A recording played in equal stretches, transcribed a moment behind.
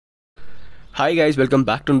Hi guys, welcome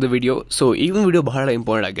back to the video. So ಈ ಒಂದು video ಬಹಳ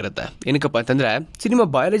ಇಂಪಾರ್ಟೆಂಟ್ ಆಗಿರುತ್ತೆ. ಏನಕ್ಕಪ್ಪ ಅಂತಂದರೆ, ನಿಮ್ಮ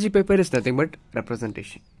biology paper is nothing but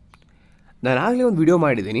representation. ನಾನು ಆಗಲೇ ಒಂದು ವಿಡಿಯೋ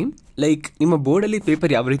ಮಾಡಿದ್ದೀನಿ, ಲೈಕ್ ನಿಮ್ಮ ಬೋರ್ಡಲ್ಲಿ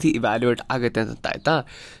ಪೇಪರ್ ಯಾವ ರೀತಿ ಇವ್ಯಾಲ್ಯೂಯೇಟ್ ಆಗುತ್ತೆ ಅಂತ, ಆಯಿತಾ?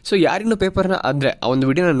 ಸೊ ಯಾರಿನ್ನೂ ಪೇಪರ್ನ ಅಂದರೆ ಆ ಒಂದು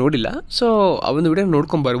ವಿಡಿಯೋನ ನೋಡಿಲ್ಲ, ಸೊ ಆ ಒಂದು ವಿಡಿಯೋನ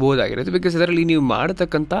ನೋಡ್ಕೊಂಡು ಬರ್ಬೋದಾಗಿರುತ್ತೆ. ಬಿಕಾಸ್ ಅದರಲ್ಲಿ ನೀವು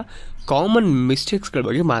ಮಾಡತಕ್ಕಂಥ ಕಾಮನ್ ಮಿಸ್ಟೇಕ್ಸ್ಗಳ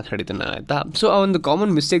ಬಗ್ಗೆ ಮಾತಾಡಿದ್ದೆ ನಾನು, ಆಯಿತಾ? ಸೊ ಆ ಒಂದು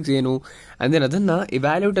ಕಾಮನ್ ಮಿಸ್ಟೇಕ್ಸ್ ಏನು ಅಂದರೆ ಅದನ್ನು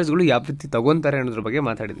ಇವ್ಯಾಲ್ಯೂಟರ್ಸ್ಗಳು ಯಾವ ರೀತಿ ತೊಗೊತಾರೆ ಅನ್ನೋದ್ರ ಬಗ್ಗೆ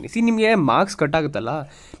ಮಾತಾಡಿದ್ದೀನಿ. ನಿಮಗೆ ಮಾರ್ಕ್ಸ್ ಕಟ್ ಆಗುತ್ತಲ್ಲ,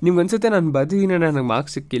 ನಿಮ್ಗೆ ಅನ್ಸುತ್ತೆ ನಾನು ಬರ್ದಿದ್ದೀನಿ, ನನಗೆ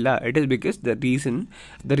ಮಾರ್ಕ್ಸ್ ಸಿಕ್ಕಿಲ್ಲ. It is because the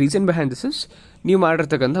reason behind this is ನೀವು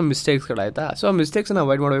ಮಾಡಿರ್ತಕ್ಕಂಥ ಮಿಸ್ಟೇಕ್ಸ್ಗಳಾಯ್ತಾ. ಸೊ ಆ ಮಿಸ್ಟೇಕ್ಸ್ನ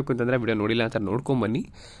ಅವಾಯ್ಡ್ ಮಾಡಬೇಕು ಅಂತಂದರೆ ವಿಡಿಯೋ ನೋಡಿಲ್ಲ ಅಂತ ನೋಡ್ಕೊಂಬನ್ನಿ.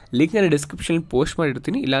 ಲಿಂಕ್ ನಾನು ಡಿಸ್ಕ್ರಿಪ್ಷನಲ್ಲಿ ಪೋಸ್ಟ್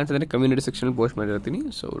ಮಾಡಿರ್ತೀನಿ, ಇಲ್ಲ ಅಂತಂದರೆ ಕಮ್ಯುನಿಟಿ ಸೆಕ್ಷನಲ್ಲಿ ಪೋಸ್ಟ್ ಮಾಡಿರ್ತೀನಿ.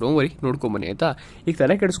 ಸೊ ಡೋಂಟ್ ವರಿ, ನೋಡ್ಕೊಂಬನ್ನಿ, ಆಯಿತಾ? ಈಗ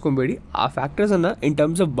ತಲೆ ಕೆಡಿಸ್ಕೊಬೇಡಿ. ಆ ಫ್ಯಾಕ್ಟರ್ಸನ್ನು ಇನ್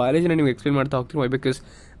ಟರ್ಮ್ಸ್ ಆಫ್ ಬಯಾಲಜಿನ ನೀವು ಎಕ್ಸ್ಪ್ಲೇನ್ ಮಾಡ್ತಾ ಹೋಗ್ತೀನಿ. ವೈ ಬಿಕಾಸ್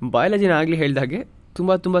ಬಯಾಲಜಿನ ಆಗಲಿ ಹೇಳಿದಾಗೆ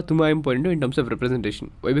ತುಂಬ important in terms of representation.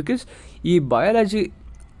 Why because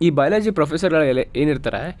ಈ ಬಯಾಲಜಿ ಪ್ರೊಫೆಸರ್ಗಳೆಲ್ಲ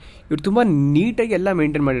ಏನಿರ್ತಾರೆ, ಇವ್ರು ತುಂಬ ನೀಟಾಗಿ ಎಲ್ಲ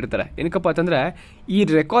ಮೇಂಟೈನ್ ಮಾಡಿರ್ತಾರೆ. ಏನಕ್ಕಪ್ಪ ಅಂತಂದರೆ ಈ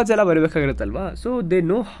ರೆಕಾರ್ಡ್ಸ್ ಎಲ್ಲ ಬರಬೇಕಾಗಿರುತ್ತಲ್ವ. So they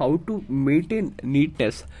know how to maintain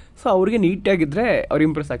neatness. So ಅವ್ರಿಗೆ ನೀಟಾಗಿದ್ದರೆ ಅವ್ರು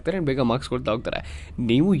ಇಂಪ್ರೆಸ್ ಆಗ್ತಾರೆ, ಬೇಗ ಮಾರ್ಕ್ಸ್ ಕೊಡ್ತಾ ಹೋಗ್ತಾರೆ.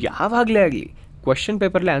 ನೀವು ಯಾವಾಗಲೇ ಆಗಲಿ ಕ್ವಶನ್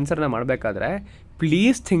ಪೇಪರ್ಲಿ ಆನ್ಸರ್ನ ಮಾಡಬೇಕಾದ್ರೆ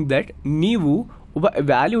ಪ್ಲೀಸ್ ಥಿಂಕ್ ದ್ಯಾಟ್ ನೀವು ಒಬ್ಬ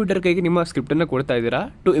ವ್ಯಾಲ್ಯೂಟರ್ ಕೈಗೆ ನಿಮ್ಮ ಸ್ಕ್ರಿಪ್ಟನ್ನು ಕೊಡ್ತಾ ಇದ್ದೀರಾ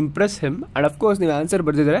to Impress him. And of course ನೀವು ಆನ್ಸರ್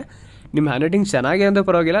ಬರೆದಿದ್ರೆ ನಿಮ್ಮ ಹ್ಯಾಂಡ್ ರೈಟಿಂಗ್ ಚೆನ್ನಾಗಿದೆ ಅಂತ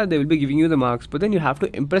ಪರವಾಗಿಲ್ಲ, they will be giving you the marks. But then you have to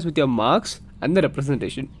Impress with your marks and the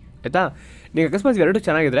representation, ಆಯಿತಾ? ನೀವು ಅಕಸ್ಮಾತ್ ಎರಡು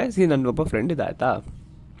ಚೆನ್ನಾಗಿದ್ರೆ, ನನ್ನ ಒಬ್ಬ ಫ್ರೆಂಡ್ ಇದೆ, ಆಯಿತಾ?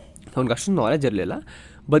 ಅವ್ನಿಗೆ ಅಷ್ಟೊಂದು ನಾಲೆಜ್ ಇರಲಿಲ್ಲ.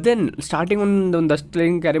 ಬಟ್ ದೆನ್ ಸ್ಟಾರ್ಟಿಂಗ್ ಒಂದಷ್ಟು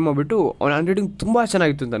ಲೈನ್ ಕ್ಯಾರಿ ಮಾಡಿಬಿಟ್ಟು ಅವ್ನ ಹ್ಯಾಂಡ್ ರೈಟಿಂಗ್ ತುಂಬ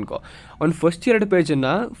ಚೆನ್ನಾಗಿತ್ತು ಅಂತ ಅನ್ಕೋ. ಅವ್ನು ಫಸ್ಟ್ 2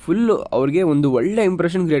 ಪೇಜನ್ನು ಫುಲ್ಲು ಅವ್ರಿಗೆ ಒಂದು ಒಳ್ಳೆ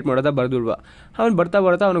ಇಂಪ್ರೆಷನ್ ಕ್ರಿಯೇಟ್ ಮಾಡೋದ ಬರೆದಿಲ್ವ. ಅವ್ನು ಬರ್ತಾ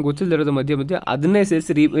ಅವ್ನಿಗೆ ಗೊತ್ತಿಲ್ಲದಿರೋದು ಮಧ್ಯೆ ಅದನ್ನೇ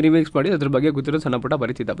ಸೇರಿಸಿ ರಿಮಿಕ್ಸ್ ಮಾಡಿ ಅದ್ರ ಬಗ್ಗೆ ಗೊತ್ತಿರೋದು ಸಣ್ಣ ಪುಟ್ಟ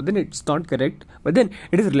ಬರೀತಿದ್ದ. But then it's not correct. But then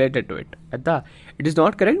it is related to it, ಆಯಿತಾ? It is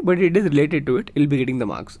not correct, but it is related to it. ಇಲ್ ಬಿ ಗೆಟಿಂಗ್ ದ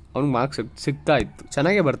ಮಾರ್ಕ್ಸ್. ಅವ್ನಿಗೆ ಮಾರ್ಕ್ಸ್ ಸಿಗ್ತಾ ಇತ್ತು,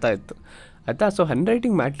 ಚೆನ್ನಾಗೇ ಬರ್ತಾ ಇತ್ತು, ಆಯಿತಾ? ಸೊ ಹ್ಯಾಂಡ್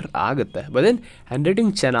ರೈಟಿಂಗ್ ಮ್ಯಾಟ್ರ್ ಆಗುತ್ತೆ. ಬಟ್ ದೆನ್ ಹ್ಯಾಂಡ್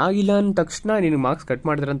ರೈಟಿಂಗ್ ಚೆನ್ನಾಗಿಲ್ಲ ಅಂದ ತಕ್ಷಣ ನೀನು ಮಾರ್ಕ್ಸ್ ಕಟ್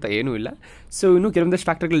ಮಾಡಿದ್ರೆ ಅಂತ ಏನೂ ಇಲ್ಲ. ಸೊ ಇನ್ನೂ ಕೆಲವೊಂದಷ್ಟು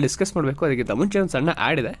ಫ್ಯಾಕ್ಟರ್ಗಳು ಡಿಸ್ಕಸ್ ಮಾಡಬೇಕು. ಅದಕ್ಕಿಂತ ಮುಂಚೆ ಒಂದು ಸಣ್ಣ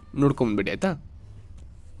ಆ್ಯಡ್ ಇದೆ, ನೋಡ್ಕೊಂಡ್ಬಿಡಿ, ಆಯಿತಾ?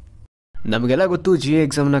 ನಮಗೆಲ್ಲ ಗೊತ್ತು ಜಿ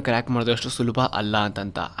ಎಕ್ಸಾಮ್ನ ಕ್ರ್ಯಾಕ್ ಮಾಡೋದಷ್ಟು ಸುಲಭ ಅಲ್ಲ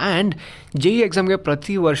ಅಂತಂತ. ಆ್ಯಂಡ್ ಜಿ ಎಕ್ಸಾಮ್ಗೆ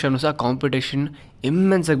ಪ್ರತಿ ವರ್ಷವೂ ಸಹ ಕಾಂಪಿಟೇಷನ್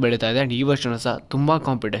ಇಮ್ಮೆನ್ಸಾಗಿ ಬೆಳೀತಾ ಇದೆ. ಆ್ಯಂಡ್ ಈ ವರ್ಷವೂ ಸಹ ತುಂಬ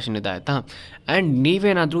ಕಾಂಪಿಟೇಷನ್ ಇದೆ, ಆಯಿತಾ? ಆ್ಯಂಡ್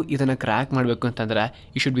ನೀವೇನಾದರೂ ಇದನ್ನು ಕ್ರ್ಯಾಕ್ ಮಾಡಬೇಕು ಅಂತಂದರೆ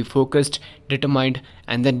you should be focused, determined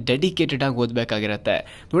and then dedicated ಆಗಿ ಓದಬೇಕಾಗಿರುತ್ತೆ.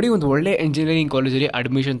 ನೋಡಿ, ಒಂದು ಒಳ್ಳೆ ಇಂಜಿನಿಯರಿಂಗ್ ಕಾಲೇಜಲ್ಲಿ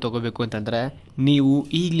ಅಡ್ಮಿಷನ್ ತೊಗೋಬೇಕು ಅಂತಂದರೆ ನೀವು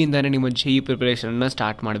ಈಗಲಿಂದನೇ ನಿಮ್ಮ ಜಿ ಪ್ರಿಪರೇಷನನ್ನು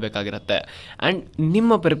ಸ್ಟಾರ್ಟ್ ಮಾಡಬೇಕಾಗಿರುತ್ತೆ. ಆ್ಯಂಡ್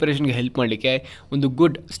ನಿಮ್ಮ ಪ್ರಿಪರೇಷನ್ಗೆ ಹೆಲ್ಪ್ ಮಾಡಲಿಕ್ಕೆ ಒಂದು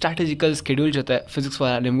ಗುಡ್ ಸ್ಟ್ರಾಟಜಿಕಲ್ ಸ್ಕೆಡ್ಯೂಲ್ ಜೊತೆ ಫಿಸಿಕ್ಸ್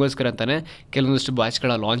ನಿಮಗೋಸ್ಕರ ಅಂತಲೇ ಕೆಲವೊಂದಷ್ಟು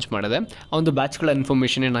ಬ್ಯಾಚ್ಗಳ ಲಾಂಚ್ ಮಾಡಿದೆ. ಆ ಒಂದು ಬ್ಯಾಚ್ಗಳ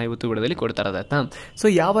ಇನ್ಫಾರ್ಮೇಷನ್ ನಾನು ಇವತ್ತು ವಿಡಿಯೋದಲ್ಲಿ ಕೊಡ್ತಾ ಇರೋದು, ಆಯಿತಾ? ಸೊ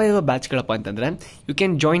ಯಾವ ಬ್ಯಾಚ್ಗಳಪ್ಪ ಅಂತಂದರೆ, you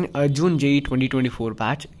can join June JEE 2024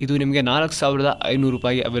 batch. ಇದು ನಿಮಗೆ 4,500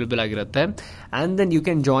 ರೂಪಾಯಿ ಅವೈಲೇಬಲ್ ಆಗಿರುತ್ತೆ. And then you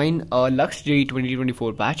can join lakh JEE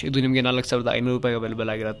 2024 batch. ಇದು ನಿಮಗೆ 4,500 ರೂಪಾಯಿ ಅವೈಲೇಬಲ್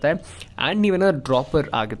ಆಗಿರುತ್ತೆ. ಆ್ಯಂಡ್ ನೀವೇನಾದ್ರು ಡ್ರಾಪರ್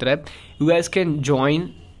ಆಗಿದ್ರೆ you guys can join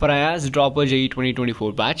Prayas dropper JEE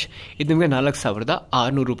 2024 batch. ಇದು ನಿಮಗೆ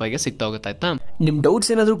 4,600 ರೂಪಾಯಿಗೆ ಸಿಗ್ತಾ ಹೋಗುತ್ತೆ, ಆಯಿತಾ? ನಿಮ್ಮ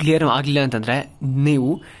ಡೌಟ್ಸ್ ಏನಾದರೂ ಕ್ಲಿಯರ್ ಆಗಲಿಲ್ಲ ಅಂತಂದರೆ ನೀವು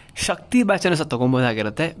ಶಕ್ತಿ ಬ್ಯಾಚನ್ನು ಸಹ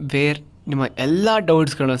ತೊಗೊಬೋದಾಗಿರುತ್ತೆ, ವೇರ್ ನಿಮ್ಮ ಎಲ್ಲ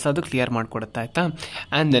ಡೌಟ್ಸ್ಗಳನ್ನ ಸಹ ಅದು ಕ್ಲಿಯರ್ ಮಾಡಿಕೊಡುತ್ತೆ, ಆಯಿತಾ?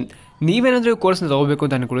 ಆ್ಯಂಡ್ ದೆನ್ ನೀವೇನಾದರೂ ಕೋರ್ಸ್ನ ತೊಗೋಬೇಕು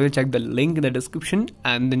ಅಂತ ಅನ್ಕೊಳ್ಳಿ, check the link in the description.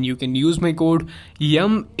 And then you can use my code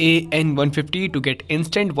MAN150 to get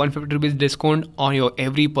instant 150 rupees discount on your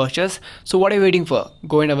every purchase. So what are waiting for?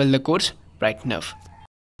 Go and avail the course right now.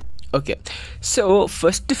 Okay, so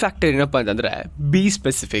first factor ಏನಪ್ಪ ಅಂತಂದರೆ B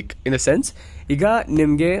specific. In the sense, ಈಗ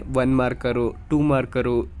ನಿಮಗೆ 1 marker, 2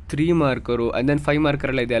 marker, 3 marker and then 5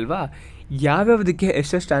 ಮಾರ್ಕರೆಲ್ಲ ಇದೆ ಅಲ್ವಾ? ಯಾವ್ಯಾವುದಕ್ಕೆ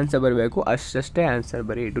ಎಷ್ಟೆಷ್ಟು answer ಬರಬೇಕು ಅಷ್ಟೇ answer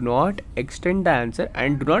ಬರೀ. Do not extend the answer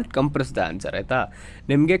and do not compress the answer, ಆಯಿತಾ?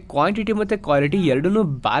 ನಿಮಗೆ ಕ್ವಾಂಟಿಟಿ ಮತ್ತು ಕ್ವಾಲಿಟಿ ಎರಡನ್ನೂ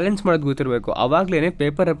ಬ್ಯಾಲೆನ್ಸ್ ಮಾಡೋದು ಗೊತ್ತಿರಬೇಕು. ಆವಾಗಲೇ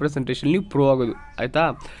ಪೇಪರ್ ರೆಪ್ರೆಸೆಂಟೇಷನ್ ನೀವು ಪ್ರೂವ್ ಆಗೋದು, ಆಯಿತಾ?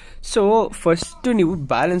 ಸೊ ಫಸ್ಟು ನೀವು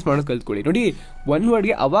ಬ್ಯಾಲೆನ್ಸ್ ಮಾಡೋದು ಕಲ್ತ್ಕೊಳ್ಳಿ. ನೋಡಿ, 1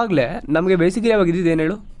 ವರ್ಡ್ಗೆ ಆವಾಗಲೇ ನಮಗೆ ಬೇಸಿಕಲಿ ಯಾವಾಗ ಇದ್ದಿದ್ದು ಏನು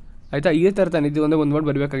ಹೇಳು, ಆಯಿತಾ? ಇದೇ ಥರ ತಾನೆ ಇದ್ದು, ಒಂದು ವರ್ಡ್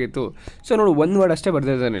ಬರಬೇಕಾಗಿತ್ತು. ಸೊ ನೋಡು, 1 ವರ್ಡ್ ಅಷ್ಟೇ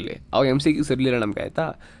ಬರ್ದಿದ್ದಾನೆ ಇಲ್ಲಿ. ಅವಾಗ MCQs ಇರಲಿಲ್ಲ ನಮಗೆ, ಆಯಿತಾ?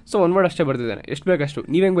 ಸೊ 1 ವರ್ಡ್ ಅಷ್ಟೇ ಬರ್ದಿದ್ದಾನೆ. ಎಷ್ಟು ಬೇಕಷ್ಟು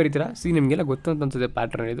ನೀವು ಹೆಂಗೆ ಬರೀತೀರಾ? ನಿಮಗೆಲ್ಲ ಗೊತ್ತು ಅಂತ ಅನ್ಸುತ್ತೆ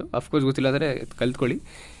ಪ್ಯಾಟ್ರನ್ ಇದು. ಅಫ್ಕೋರ್ಸ್ ಗೊತ್ತಿಲ್ಲ ಅಂದರೆ ಕಲ್ತ್ಕೊಳ್ಳಿ.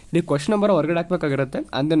 ನೀವು ಕ್ವಶ್ಚನ್ ನಂಬರ್ ಹೊರಗಡೆ ಹಾಕಬೇಕಾಗಿರುತ್ತೆ.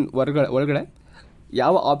 ಆ್ಯಂಡ್ ದೆನ್ ಒಳಗಡೆ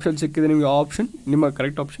ಯಾವ ಆಪ್ಷನ್ ಸಿಕ್ಕಿದೆ ನಿಮಗೆ, ಆ ಆಪ್ಷನ್ ನಿಮ್ಮ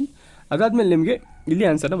ಕರೆಕ್ಟ್ ಆಪ್ಷನ್. ಅದಾದಮೇಲೆ ನಿಮಗೆ ಇಲ್ಲಿ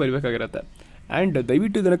ಆನ್ಸರ್ನ ಬರೀಬೇಕಾಗಿರುತ್ತೆ. ಆ್ಯಂಡ್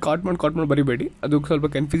ದಯವಿಟ್ಟು ಇದನ್ನು ಕಾಟ್ ಮಾಡಿ ಬರಿಬೇಡಿ, ಅದು ಸ್ವಲ್ಪ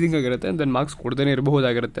ಕನ್ಫ್ಯೂಸಿಂಗ್ ಆಗಿರುತ್ತೆ. ದೆನ್ ಮಾರ್ಕ್ಸ್ ಕೊಡ್ದೇ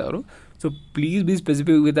ಇರಬಹುದಾಗಿರುತ್ತೆ ಅವರು. So please be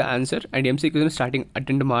specific with the answer. And MCQs starting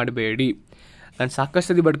attend ಮಾಡಬೇಡಿ. ನಾನು ಸಾಕಷ್ಟು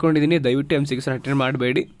ಸತಿ ಬರ್ಕೊಂಡಿದ್ದೀನಿ, ದಯವಿಟ್ಟು MCQs ಅಟೆಂಡ್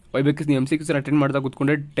ಮಾಡಬೇಡಿ. ವೈ ಬಿಕಾಸ್ ನೀವು MCQs ಅಟೆಂಡ್ ಮಾಡ್ತಾ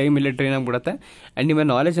ಕೂತ್ಕೊಂಡ್ರೆ ಟೈಮ್ ಇಲ್ಲೇ ಟ್ರೈನ್ ಆಗಿಬಿಡುತ್ತೆ. ಆ್ಯಂಡ್ ನಿಮ್ಮ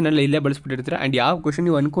ನಾಲೆಜನ್ನೆಲ್ಲ ಇಲ್ಲೇ ಬಳಸ್ಬಿಟ್ಟಿರ್ತೀರ. ಆ್ಯಂಡ್ ಯಾವ ಕ್ವಶನ್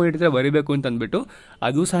ನೀವು ಅನ್ಕೊಂಡಿರ್ತೀರ ಬರೀಬೇಕು ಅಂತ ಅಂದ್ಬಿಟ್ಟು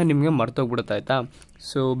ಅದು ಸಹ ನಿಮಗೆ ಮರ್ತೋಗ್ಬಿಡುತ್ತೆ, ಆಯಿತಾ?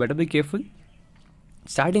 So better be careful.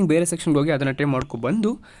 Starting ಬೇರೆ ಸೆಕ್ಷನ್ಗೆ ಹೋಗಿ ಅದನ್ನು ಅಟೆಂಡ್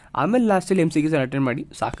ಮಾಡ್ಕೊಬಂದು ಆಮೇಲೆ ಲಾಸ್ಟಲ್ಲಿ MCQs ಅಟೆಂಡ್ ಮಾಡಿ.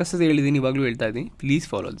 ಸಾಕಷ್ಟು ಹೇಳಿದ್ದೀನಿ, ಇವಾಗಲೂ ಹೇಳ್ತಾ ಇದ್ದೀನಿ, ಪ್ಲೀಸ್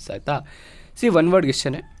ಫಾಲೋ ದಿಸ್, ಆಯಿತಾ? 1 ವರ್ಡ್ಗೆ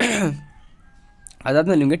ಇಷ್ಟೇ.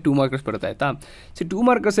 ಅದಾದಮೇಲೆ ನಿಮಗೆ 2 ಮಾರ್ಕರ್ಸ್ ಬರುತ್ತೆ, ಆಯಿತಾ? 2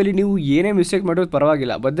 ಮಾರ್ಕರ್ಸಲ್ಲಿ ನೀವು ಏನೇ ಮಿಸ್ಟೇಕ್ ಮಾಡೋದು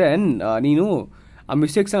ಪರವಾಗಿಲ್ಲ. ಬಟ್ ದೆನ್ ನೀನು ಆ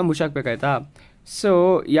ಮಿಸ್ಟೇಕ್ಸನ್ನ ಮುಚ್ಚಾಕ್ಬೇಕಾಯ್ತಾ? ಸೊ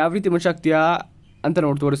ಯಾವ ರೀತಿ ಮನುಷ್ಯ ಆಗ್ತೀಯಾ ಅಂತ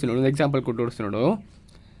ತೋರಿಸ್ತೀನಿ ನೋಡು, ಒಂದು ಎಕ್ಸಾಂಪಲ್ ಕೊಟ್ಟು ತೋರಿಸ್ತೀನಿ ನೋಡು.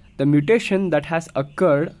 The mutation that has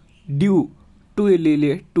occurred due to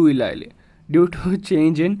ಇಲ್ಲಿ due to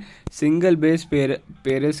change in single base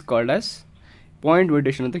peer is called as point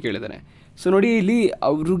mutation ಅಂತ ಕೇಳಿದ್ದಾನೆ. ಸೊ ನೋಡಿ, ಇಲ್ಲಿ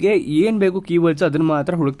ಅವ್ರಿಗೆ ಏನು ಬೇಕು ಕೀವರ್ಡ್ಸ್ ಅದನ್ನು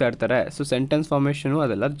ಮಾತ್ರ ಹುಡುಕ್ತಾ ಇರ್ತಾರೆ. ಸೊ ಸೆಂಟೆನ್ಸ್ ಫಾರ್ಮೇಷನು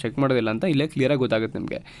ಅದೆಲ್ಲ ಚೆಕ್ ಮಾಡೋದಿಲ್ಲ ಅಂತ ಇಲ್ಲೇ ಕ್ಲಿಯರಾಗಿ ಗೊತ್ತಾಗುತ್ತೆ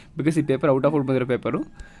ನಿಮಗೆ, ಬಿಕಾಸ್ ಈ ಪೇಪರ್ ಔಟ್ ಆಫ್ ಔಟ್ ಬಂದಿರೋ ಪೇಪರು,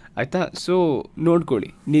 ಆಯಿತಾ. ಸೊ ನೋಡ್ಕೊಳ್ಳಿ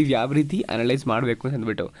ನೀವು ಯಾವ ರೀತಿ ಅನಲೈಸ್ ಮಾಡಬೇಕು ಅಂತ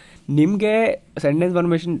ಅಂದ್ಬಿಟ್ಟು. ನಿಮಗೆ sentence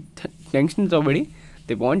formation tension ತೊಗೊಬೇಡಿ,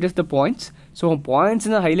 they want just the points. So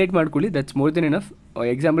ಪಾಯಿಂಟ್ಸ್ನ highlight ಮಾಡ್ಕೊಳ್ಳಿ, that's more than enough.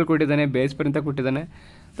 Example ಕೊಟ್ಟಿದ್ದಾನೆ, ಬೇಸ್ ಪರ್ ಅಂತ ಕೊಟ್ಟಿದ್ದಾನೆ,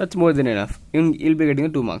 ದಟ್ಸ್ ಮೋರ್ ದೆನ್ ಎನಫ್. ಇಲ್ಲಿ ಬಿ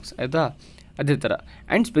ಗೆಟಿಂಗ್ 2 marks, ಆಯಿತಾ. ಅದೇ ಥರ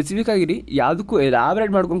ಆ್ಯಂಡ್ ಸ್ಪೆಸಿಫಿಕ್ ಆಗಿರಿ, ಯಾವುದಕ್ಕೂ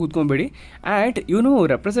ಎಲಾಬ್ರೇಟ್ ಮಾಡ್ಕೊಂಡು ಕೂತ್ಕೊಂಬೇಡಿ. ಆ್ಯಂಡ್ ಇವನು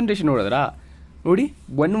ರೆಪ್ರೆಸೆಂಟೇಷನ್ ನೋಡಿದ್ರಾ, ನೋಡಿ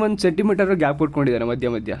 1 ಸೆಂಟಿಮೀಟರ್ ಗ್ಯಾಪ್ ಕೊಟ್ಕೊಂಡಿದ್ದಾನೆ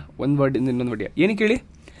ಮಧ್ಯ ಒಂದು ವರ್ಡಿಂದ ಇನ್ನೊಂದು ವರ್ಡಿಗೆ. ಏನಕ್ಕೆ ಹೇಳಿ?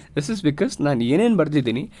 ದಿಸ್ ಇಸ್ ಬಿಕಾಸ್ ನಾನು ಏನೇನು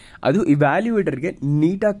ಬರ್ತಿದ್ದೀನಿ ಅದು ಇವ್ಯಾಲ್ಯೂಯೇಟರ್ಗೆ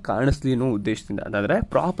ನೀಟಾಗಿ ಕಾಣಿಸ್ಲಿ ಅನ್ನೋ ಉದ್ದೇಶದಿಂದ, ಅದಾದರೆ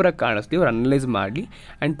ಪ್ರಾಪರಾಗಿ ಕಾಣಿಸ್ಲಿ, ಅವ್ರು ಅನಲೈಸ್ ಮಾಡಲಿ.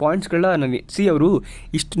 ಆ್ಯಂಡ್ ಪಾಯಿಂಟ್ಸ್ಗಳನ್ನ ನಾನು ಅವರು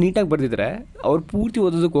ಇಷ್ಟು ನೀಟಾಗಿ ಬರ್ತಿದ್ರೆ ಅವ್ರು ಪೂರ್ತಿ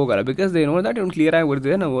ಓದೋದಕ್ಕೆ ಹೋಗಲ್ಲ, ಬಿಕಾಸ್ ದೇ ನೋ ದಟ್ ಇವ್ನು ಕ್ಲಿಯರಾಗಿ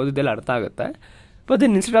ಬರ್ತಿದೆ, ನಾವು ಓದೋದೆಲ್ಲ ಅರ್ಥ ಆಗುತ್ತೆ. But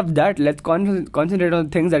then instead of that let's concentrate on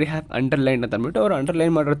things that have underline ಅಂತ ಅಂದ್ಬಿಟ್ಟು ಅವ್ರು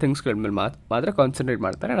ಅಂಡರ್ಲೈನ್ ಮಾಡಿರೋ ಥಿಂಗ್ಸ್ಗಳ ಮೇಲೆ ಮಾತ್ರ ಕಾನ್ಸಂಟ್ರೇಟ್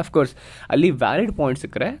ಮಾಡ್ತಾರೆ. ಆ್ಯಂಡ್ ಅಫ್ಕೋರ್ಸ್ ಅಲ್ಲಿ ವ್ಯಾಲಿಡ್ ಪಾಯಿಂಟ್ಸ್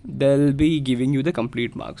ಸಿಕ್ಕರೆ they will be giving you the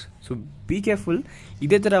complete marks. So be careful,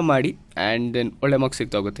 ಇದೇ ಥರ ಮಾಡಿ ಆ್ಯಂಡ್ ದೆನ್ ಒಳ್ಳೆ ಮಾರ್ಕ್ಸ್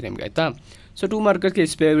ಸಿಗ್ತಾ ಹೋಗುತ್ತೆ ನಿಮಗೆ, ಆಯಿತಾ. ಸೊ 2 ಮಾರ್ಕರ್ಸ್ಗೆ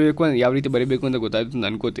ಎಷ್ಟು ಬರಬೇಕು, ಯಾವ ರೀತಿ ಬರೀಬೇಕು ಅಂತ ಗೊತ್ತಾಯ್ತು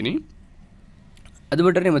ಅಂತ ಅನ್ಕೋತೀನಿ. ಅದು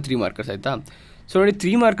ಬಿಟ್ಟರೆ ನಿಮ್ಮ 3 ಮಾರ್ಕರ್ಸ್, ಆಯಿತಾ. ಸೊ ನೋಡಿ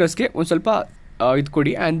 3 ಮಾರ್ಕರ್ಸ್ಗೆ ಒಂದು ಸ್ವಲ್ಪ ಇದು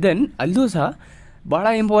ಕೊಡಿ. ಆ್ಯಂಡ್ ದೆನ್ ಅಲ್ಲೂ ಸಹ ಭಾಳ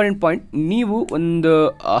ಇಂಪಾರ್ಟೆಂಟ್ ಪಾಯಿಂಟ್, ನೀವು ಒಂದು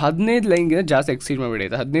 15 ಲೈನ್ಗಿಂತ ಜಾಸ್ತಿ ಎಕ್ಸೀಡ್ ಮಾಡಬೇಡಿ,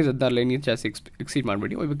 ಆಯಿತಾ. 15-16 ಲೈನ್ಗಿಂತ ಜಾಸ್ತಿ ಎಕ್ಸೀಡ್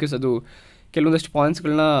ಮಾಡಬೇಡಿ, ಬಿಕಾಸ್ ಅದು ಕೆಲವೊಂದಷ್ಟು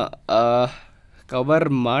ಪಾಯಿಂಟ್ಸ್ಗಳನ್ನ ಕವರ್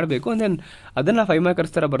ಮಾಡಬೇಕು. ದೆನ್ ಅದನ್ನು 5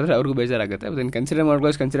 ಮಾರ್ಕರ್ಸ್ ಥರ ಬರೆದ್ರೆ ಅವ್ರಿಗೂ ಬೇಜಾರಾಗುತ್ತೆ. ಅದನ್ನು ಕನ್ಸಿಡರ್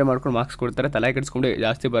ಮಾಡ್ಕೊಂಡು ಮಾರ್ಕ್ಸ್ ಕೊಡ್ತಾರೆ, ತಲೆ ಕೆಡಿಸ್ಕೊಂಡು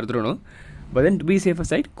ಜಾಸ್ತಿ ಬರೆದ್ರೂ. But then to be safe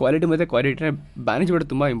side quality ಮತ್ತು ಕ್ವಾಲಿಟಿನ ಮ್ಯಾನೇಜ್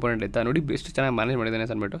ಮಾಡೋದು ತುಂಬ ಇಂಪಾರ್ಟೆಂಟ್, ಆಯಿತಾ. ನೋಡಿ ಎಷ್ಟು ಚೆನ್ನಾಗಿ ಮ್ಯಾನೇಜ್ ಮಾಡಿದ್ದಾನೆ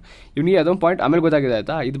ಅಂತ ಅಂದ್ಬಿಟ್ಟು ಇವ್ನಿಗೆ ಅದೊಂದು ಪಾಯಿಂಟ್ ಆಮೇಲೆ ಗೊತ್ತಾಗಿದೆ,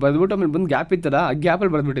 ಆಯಿತಾ. ಇದು ಬರೆದ್ಬಿಟ್ಟು ಆಮೇಲೆ ಬಂದು ಗ್ಯಾಪ್ ಇತ್ತಲ್ಲ, ಆ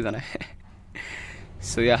ಗ್ಯಾಪಲ್ಲಿ ಬರೆದ್ಬಿಟ್ಟಿದ್ದಾನೆ.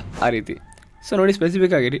 ಸೊ ಆ ರೀತಿ. ಸೊ ನೋಡಿ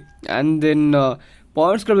ಸ್ಪೆಸಿಫಿಕ್ ಆಗಿರಿ. ಆ್ಯಂಡ್ ದೆನ್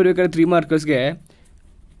ಪಾಯಿಂಟ್ಸ್ಗಳು ಬರಬೇಕಾದ್ರೆ 3 ಮಾರ್ಕರ್ಸ್ಗೆ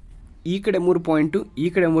ಈ ಕಡೆ 3 ಪಾಯಿಂಟು, ಈ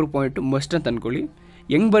ಕಡೆ 3 ಪಾಯಿಂಟು ಮಸ್ಟ್ ಅಂತ ಅಂದ್ಕೊಳ್ಳಿ.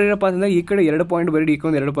 ಹೆಂಗೆ ಬರೀರಪ್ಪ ಅಂತಂದರೆ ಈ ಕಡೆ 2 ಪಾಯಿಂಟ್ ಬರೀ, ಈ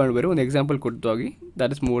ಕಡೆ 2 ಪಾಯಿಂಟ್ ಬರೀ, ಒಂದು ಎಕ್ಸಾಂಪಲ್ ಕೊಟ್ಟು ಹೋಗಿ,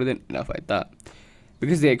 that is more than enough, ಆಯಿತಾ.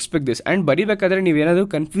 Because they expect this. And ಬರೀಬೇಕಾದ್ರೆ ನೀವೇನಾದರೂ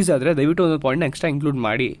ಕನ್ಫ್ಯೂಸ್ ಆದರೆ ದಯವಿಟ್ಟು ಒಂದು ಪಾಯಿಂಟ್ನ ಎಕ್ಸ್ಟ್ರಾ ಇನ್ಕ್ಲೂಡ್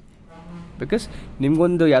ಮಾಡಿ, ಬಿಕಾಸ್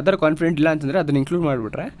ನಿಮ್ಗೊಂದು ಯಾವ್ದಾರು ಕಾನ್ಫಿಡೆಂಟ್ ಇಲ್ಲ ಅಂತಂದರೆ ಅದನ್ನು ಇನ್ಕ್ಲೂಡ್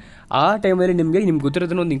ಮಾಡಿಬಿಟ್ರೆ ಆ ಟೈಮಲ್ಲಿ ನಿಮಗೆ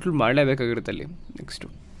ಗೊತ್ತಿರೋದನ್ನು ಒಂದು ಇನ್ಕ್ಲೂಡ್ ಮಾಡಲೇಬೇಕಾಗಿರುತ್ತೆ ಅಲ್ಲಿ. ನೆಕ್ಸ್ಟು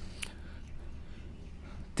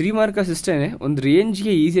 3 ಮಾರ್ಕರ್ಸ್ ಇಷ್ಟೇ, ಒಂದು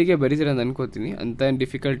ರೇಂಜ್ಗೆ ಈಸಿಯಾಗೆ ಬರೀತೀರ ಅಂತ ಅನ್ಕೋತೀನಿ, ಅಂತ ಏನು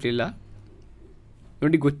ಡಿಫಿಕಲ್ಟ್ ಇಲ್ಲ.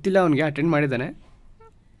 ನೋಡಿ ಗೊತ್ತಿಲ್ಲ ಅವನಿಗೆ, ಅಟೆಂಡ್ ಮಾಡಿದ್ದಾನೆ,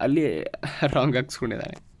 ಅಲ್ಲಿ ರಾಂಗ್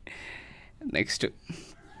ಹಾಕ್ಸ್ಕೊಂಡಿದ್ದಾನೆ. ನೆಕ್ಸ್ಟು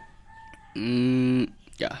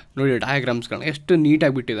ನೋಡಿ ಡಯಾಗ್ರಾಮ್ಸ್ಗಳನ್ನ ಎಷ್ಟು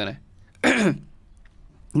ನೀಟಾಗಿ ಬಿಟ್ಟಿದ್ದಾನೆ.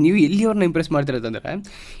 ನೀವು ಎಲ್ಲಿ ಅವ್ರನ್ನ ಇಂಪ್ರೆಸ್ ಮಾಡ್ತಿರೋದಂದರೆ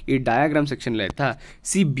ಈ ಡಯಾಗ್ರಾಮ್ ಸೆಕ್ಷನಲ್ಲಿ, ಆಯಿತಾ.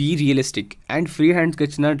 B realistic and free hand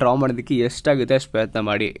ಸ್ಕೆಚ್ನ draw ಮಾಡೋದಕ್ಕೆ ಎಷ್ಟಾಗುತ್ತೆ ಅಷ್ಟು ಪ್ರಯತ್ನ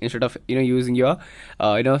ಮಾಡಿ, instead of using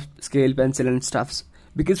your scale pencil and stuffs.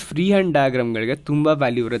 Because free hand ಡಯಾಗ್ರಾಮ್ಗಳಿಗೆ ತುಂಬ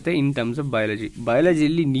ವ್ಯಾಲ್ಯೂ ಇರುತ್ತೆ ಇನ್ ಟರ್ಮ್ಸ್ ಆಫ್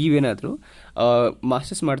ಬಯಾಲಜಿಯಲ್ಲಿ ನೀವೇನಾದರೂ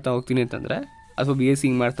ಮಾಸ್ಟರ್ಸ್ ಮಾಡ್ತಾ ಹೋಗ್ತೀನಿ ಅಂತಂದರೆ, ಅಥವಾ BSc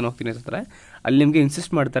ಮಾಡ್ತಾನೆ ಹೋಗ್ತೀನಿ ಅಂತಂದರೆ ಅಲ್ಲಿ ನಿಮಗೆ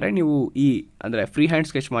ಇನ್ಸಿಸ್ಟ್ ಮಾಡ್ತಾರೆ ನೀವು ಅಂದರೆ ಫ್ರೀ ಹ್ಯಾಂಡ್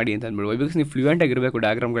ಸ್ಕೆಚ್ ಮಾಡಿ ಅಂತ ಅಂದ್ಬಿಡುವ, ಬಿಕಾಸ್ ನೀವು ಫ್ಲೂಯೆಂಟಾಗಿರಬೇಕು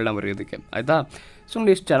ಡಯಾಗ್ರಾಮ್ಗಳನ್ನ ಬರೆಯೋದಕ್ಕೆ, ಆಯಿತಾ. ಸೊ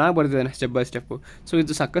ನೋಡಿ ಎಷ್ಟು ಚೆನ್ನಾಗಿ ಬರ್ತಿದ್ದಾನೆ ಸ್ಟೆಪ್ ಬೈ ಸ್ಟೆಪ್ಪು. ಸೊ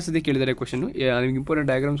ಇದು ಸಕ್ಕಸ್ಸದಿ ಕೇಳಿದರೆ ಕ್ವಶನು, ನಿಮ್ಗೆ ಇಂಪಾರ್ಟೆಂಟ್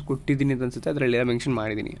ಡಯಾಗ್ರಾಮ್ಸ್ ಕೊಟ್ಟಿದ್ದೀನಿ ಅಂತ ಅನ್ಸುತ್ತೆ, ಅದರಲ್ಲೆಲ್ಲ ಮೆನ್ಷನ್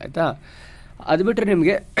ಮಾಡಿದ್ದೀನಿ, ಆಯಿತಾ. ಅದು ಬಿಟ್ಟರೆ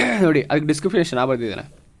ನಿಮಗೆ ನೋಡಿ ಅದಕ್ಕೆ ಡಿಸ್ಕ್ರಿಪ್ಷನ್ ಚೆನ್ನಾಗಿ ಬರ್ತಿದ್ದಾನೆ.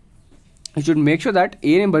 You should make sure that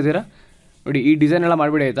ಏನೇನು ಬರ್ತೀರಾ ನೋಡಿ, ಈ ಡಿಸೈನ್ ಎಲ್ಲ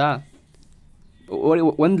ಮಾಡಿಬಿಡಿ, ಆಯಿತಾ.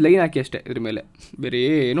 ಒಂದು ಲೈನ್ ಹಾಕಿ ಅಷ್ಟೇ ಇದ್ರ ಮೇಲೆ, ಬೇರೆ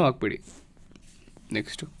ಏನೂ ಹಾಕ್ಬಿಡಿ.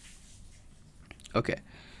 ನೆಕ್ಸ್ಟು ಓಕೆ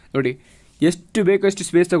ನೋಡಿ, ಎಷ್ಟು ಬೇಕೋ ಅಷ್ಟು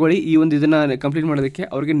ಸ್ಪೇಸ್ ತೊಗೊಳ್ಳಿ ಈ ಒಂದು ಇದನ್ನು ಕಂಪ್ಲೀಟ್ ಮಾಡೋದಕ್ಕೆ.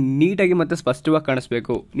 ಅವ್ರಿಗೆ ನೀಟಾಗಿ ಮತ್ತು ಸ್ಪಷ್ಟವಾಗಿ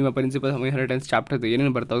ಕಾಣಿಸ್ಬೇಕು ನಿಮ್ಮ ಪ್ರಿನ್ಸಿಪಲ್ ಇನ್ಹೆರಿಟೆನ್ಸ್ ಚಾಪ್ಟರ್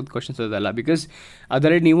ಏನೇನು ಬರ್ತಾ ಹೋಗೋದು ಕ್ವಶನ್ಸ್ ಅದಲ್ಲ, ಬಿಕಾಸ್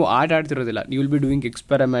ಅದರಲ್ಲಿ ನೀವು ಆಡ್ತಿರೋದಿಲ್ಲ, ನೀವು ವಿಲ್ ಬಿ ಡೂಯಿಂಗ್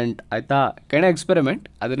ಎಕ್ಸ್ಪೆರಿಮೆಂಟ್, ಆಯಿತಾ. ಎಕ್ಸ್ಪೆರಿಮೆಂಟ್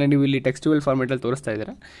ಅದನ್ನು ನೀವು ಇಲ್ಲಿ ಟೆಕ್ಸ್ಟುವಲ್ ಫಾರ್ಮೆಟಲ್ಲಿ ತೋರಿಸ್ತಾ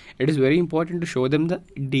ಇದ್ದೀರಾ. It is very important to show them the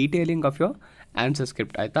detailing of your answer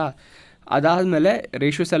script, ಆಯಿತಾ. ಅದಾದಮೇಲೆ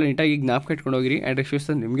ರೇಷಿಯೋಸ್ ಎಲ್ಲ ನೀಟಾಗಿ ಜ್ಞಾಪಕ ಇಟ್ಕೊಂಡು ಹೋಗಿರಿ. ಆ್ಯಂಡ್ ರೇಷಿಯೋಸ್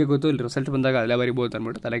ನಿಮಗೆ ಗೊತ್ತು, ಇಲ್ಲಿ ರಿಸಲ್ಟ್ ಬಂದಾಗ ಅಲ್ಲೇ ಬರಿಬೋದು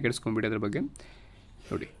ಅಂದ್ಬಿಟ್ಟು ತಲೆ ಕೆಡಿಸ್ಕೊಂಡ್ಬಿಡಿ ಅದ್ರ ಬಗ್ಗೆ.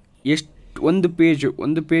 ನೋಡಿ ಎಷ್ಟು ಒಂದು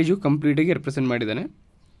ಪೇಜು ಕಂಪ್ಲೀಟಾಗಿ ರೆಪ್ರೆಸೆಂಟ್ ಮಾಡಿದ್ದಾನೆ.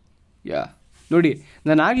 ನೋಡಿ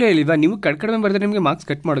ನಾನು ಆಗಲೇ ಹೇಳಿಲ್ವಾ, ನೀವು ಕಡಿಮೆ ಬರೆದ್ರೆ ನಿಮಗೆ ಮಾರ್ಕ್ಸ್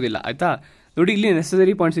ಕಟ್ ಮಾಡೋದಿಲ್ಲ, ಆಯಿತಾ. ನೋಡಿ ಇಲ್ಲಿ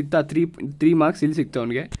ನೆಸಸರಿ ಪಾಯಿಂಟ್ ಸಿಗ್ತಾ 3 ಮಾರ್ಕ್ಸ್ ಇಲ್ಲಿ ಸಿಗ್ತಾ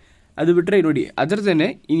ಅವನಿಗೆ. ಅದು ಬಿಟ್ಟರೆ ನೋಡಿ ಅದರದೇ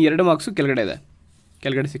ಇನ್ನು 2 ಮಾರ್ಕ್ಸು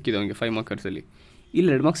ಕೆಳಗಡೆ ಸಿಕ್ಕಿದೆ ಅವನಿಗೆ 5 ಮಾರ್ಕರ್ಸಲ್ಲಿ, ಇಲ್ಲಿ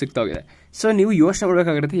 2 ಮಾರ್ಕ್ಸ್ ಸಿಗ್ತಾ ಹೋಗಿದೆ. ಸೊ ನೀವು ಯೋಚನೆ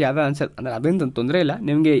ಮಾಡಬೇಕಾಗಿರುತ್ತೆ ಯಾವ ಆನ್ಸರ್ ಅಂದರೆ, ಅದೇನು ತೊಂದರೆ ಇಲ್ಲ,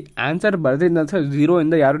 ನಿಮಗೆ ಆನ್ಸರ್ ಬರೆದ್ರಿಂದ 0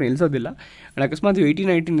 ಇಂದ ಯಾರೂ ನಿಲ್ಲಿಸೋದಿಲ್ಲ. ಆ್ಯಂಡ್ ಅಕಸ್ಮಾತ್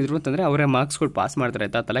 18 ಇದ್ರು ಅಂತಂದರೆ ಅವರೇ ಮಾರ್ಕ್ಸ್ಗಳು ಪಾಸ್ ಮಾಡ್ತಾರೆ,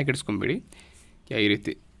 ಆಯಿತಾ. ತಲೆ ಕೆಡಿಸ್ಕೊಂಬಿಡಿ ಈ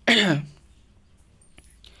ರೀತಿ.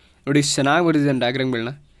 ನೋಡಿ ಇಷ್ಟು ಚೆನ್ನಾಗಿ ಬರೆದಿದ್ದಾನೆ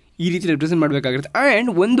ಡಯಾಗ್ರಾಮ್ಗಳನ್ನ, ಈ ರೀತಿ ರೆಪ್ರೆಸೆಂಟ್ ಮಾಡಬೇಕಾಗಿರುತ್ತೆ. ಆ್ಯಂಡ್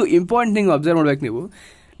ಒಂದು ಇಂಪಾರ್ಟೆಂಟ್ ಥಿಂಗ್ ಅಬ್ಸರ್ವ್ ಮಾಡ್ಬೇಕು ನೀವು,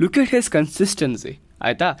 ಲುಕ್ ಎಟ್ ಹಿಸ್ ಕನ್ಸಿಸ್ಟೆನ್ಸಿ,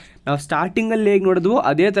 ಆಯಿತಾ. ನಾವು ಸ್ಟಾರ್ಟಿಂಗಲ್ಲಿ ಹೇಗೆ ನೋಡಿದ್ವೋ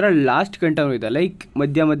ಅದೇ ಥರ ಲಾಸ್ಟ್ ಗಂಟನೂ ಇದೆ, ಲೈಕ್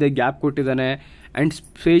ಮಧ್ಯ ಗ್ಯಾಪ್ ಕೊಟ್ಟಿದ್ದಾನೆ ಆ್ಯಂಡ್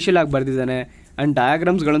ಸ್ಪೇಷಲ್ ಆಗಿ ಬರೆದಿದ್ದಾನೆ. ಆ್ಯಂಡ್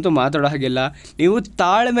ಡಯಾಗ್ರಾಮ್ಸ್ಗಳಂತೂ ಮಾತಾಡೋ ಹಾಗೆಲ್ಲ. ನೀವು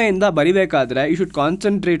ತಾಳ್ಮೆಯಿಂದ ಬರಿಬೇಕಾದ್ರೆ you should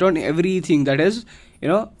concentrate on everything that is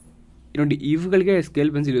ನೋಡಿ ಇವುಗಳಿಗೆ ಸ್ಕೇಲ್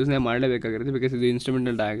ಪೆನ್ಸಿಲ್ ಯೂಸ್ನೇ ಮಾಡಲೇಬೇಕಾಗಿರುತ್ತೆ, ಬಿಕಾಸ್ ಇದು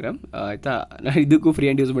ಇನ್ಸ್ಟ್ರೂಮೆಂಟಲ್ ಡಯಾಗ್ರಾಮ್ ಆಯಿತಾ. ನಾನು ಇದಕ್ಕೂ ಫ್ರೀ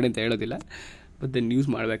ಆ್ಯಂಡ್ ಯೂಸ್ ಮಾಡಿ ಅಂತ ಹೇಳೋದಿಲ್ಲ, ಬಟ್ ದೆನ್ ಯೂಸ್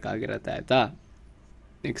ಮಾಡಬೇಕಾಗಿರುತ್ತೆ ಆಯಿತಾ.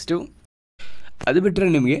 ನೆಕ್ಸ್ಟು ಅದು ಬಿಟ್ಟರೆ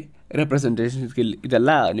ನಿಮಗೆ ರೆಪ್ರೆಸೆಂಟೇಷನ್ ಸ್ಕಿಲ್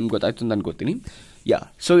ಇದೆಲ್ಲ ನಿಮ್ಗೆ ಗೊತ್ತಾಯ್ತು ಅಂತ ಅನ್ಕೋತೀನಿ.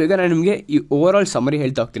 ಸೊ ಈಗ ನಾನು ನಿಮಗೆ ಈ ಓವರ್ ಆಲ್ ಸಮರಿ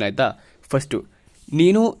ಹೇಳ್ತಾ ಹೋಗ್ತೀನಿ ಆಯಿತಾ. ಫಸ್ಟು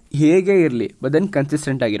ನೀನು ಹೇಗೆ ಇರಲಿ ಬಟ್ ದೆನ್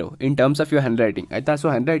ಕನ್ಸಿಸ್ಟೆಂಟ್ ಆಗಿರೋ in terms of your hand writing ಆಯಿತಾ. ಸೊ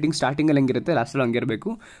ಹ್ಯಾಂಡ್ ರೈಟಿಂಗ್ ಸ್ಟಾರ್ಟಿಂಗಲ್ಲಿ ಹೆಂಗಿರುತ್ತೆ ಲಾಸ್ಟಲ್ಲಿ ಹಂಗಿರಬೇಕು.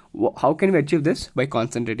 How can we achieve this by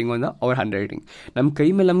concentrating on hour hand writing. ನಮ್ಮ ಕೈ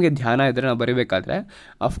ಮೇಲೆ ನಮಗೆ ಧ್ಯಾನ ಇದ್ದರೆ ನಾವು ಬರೀಬೇಕಾದ್ರೆ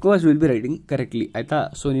of course will be writing correctly ಆಯಿತಾ.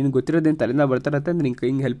 ಸೊ ನಿನಗೆ ಗೊತ್ತಿರೋದೇನು ತಲೆಯಿಂದ ಬರ್ತಿರುತ್ತೆ ಅಂದರೆ ನಿಂಗೆ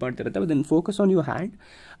ಕೈಗೆ help ಮಾಡ್ತಿರುತ್ತೆ, but then focus on your hand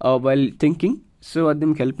while thinking. So ಅದು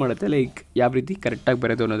ನಿಮ್ಗೆ ಹೆಲ್ಪ್ ಮಾಡುತ್ತೆ ಲೈಕ್ ಯಾವ ರೀತಿ ಕರೆಕ್ಟಾಗಿ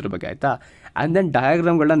ಬರೋದು ಅನ್ನೋದ್ರ ಬಗ್ಗೆ ಆಯಿತಾ. ಆ್ಯಂಡ್ ದೆನ್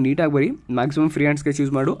ಡಯಾಗ್ರಾಮ್ಗಳನ್ನ ನೀಟಾಗಿ ಬರೀ, maximum free hand sketch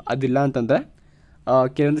use ಮಾಡು. ಅದಿಲ್ಲ ಅಂತಂದರೆ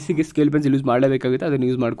ಕೆಲವೊಂದು ಸ್ಕೇಲ್ ಪೆನ್ಸಿಲ್ ಯೂಸ್ ಮಾಡಲೇಬೇಕಾಗುತ್ತೆ, ಅದನ್ನು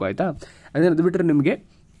ಯೂಸ್ ಮಾಡ್ಕೋ ಆಯಿತಾ. ಅಂದರೆ ಅದು ಬಿಟ್ಟರೆ ನಿಮಗೆ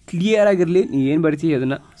ಕ್ಲಿಯರಾಗಿರಲಿ, ನೀವು ಏನು ಬರಿತೀವಿ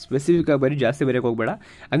ಅದನ್ನು ಸ್ಪೆಸಿಫಿಕ್ಕಾಗಿ ಬರೀ, ಜಾಸ್ತಿ ಬರೋಕ್ಕೆ ಹೋಗಬೇಡ.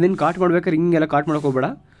 ಅದನ್ನು ಕಾಟ್ ಮಾಡ್ಬೇಕಾದ್ರೆ ಹಿಂಗೆಲ್ಲ ಕಾಟ್ ಮಾಡೋಕೆ ಹೋಗಬೇಡ.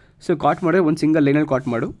 ಸೊ ಕಾಟ್ ಮಾಡಿದ್ರೆ ಒಂದು ಸಿಂಗಲ್ ಲೈನಲ್ಲಿ ಕಾಟ್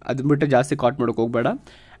ಮಾಡು, ಅದನ್ನ ಬಿಟ್ಟು ಜಾಸ್ತಿ ಕಾಟ್ ಮಾಡೋಕೆ ಹೋಗಬೇಡ.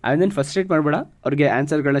 ಆ್ಯಂಡ್ ದೆನ್ ಫಸ್ಟ್ರೇಟ್ ಮಾಡಬೇಡ, ಅವ್ರಿಗೆ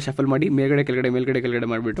ಆನ್ಸರ್ಗಳನ್ನ ಶಫಲ್ ಮಾಡಿ ಮೇಲ್ಗಡೆ ಕೆಳಗಡೆ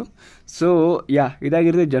ಮಾಡಿಬಿಟ್ಟು. ಸೊ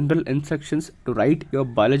ಇದಾಗಿರುತ್ತೆ general instructions to write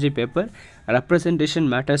your biology paper. Representation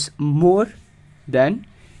matters more than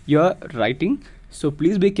your writing. So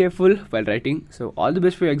please be careful while writing. So all the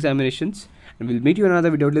best for your examinations, and we'll meet you in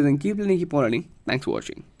another video. Then keep learning, keep on learning. Thanks for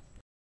watching.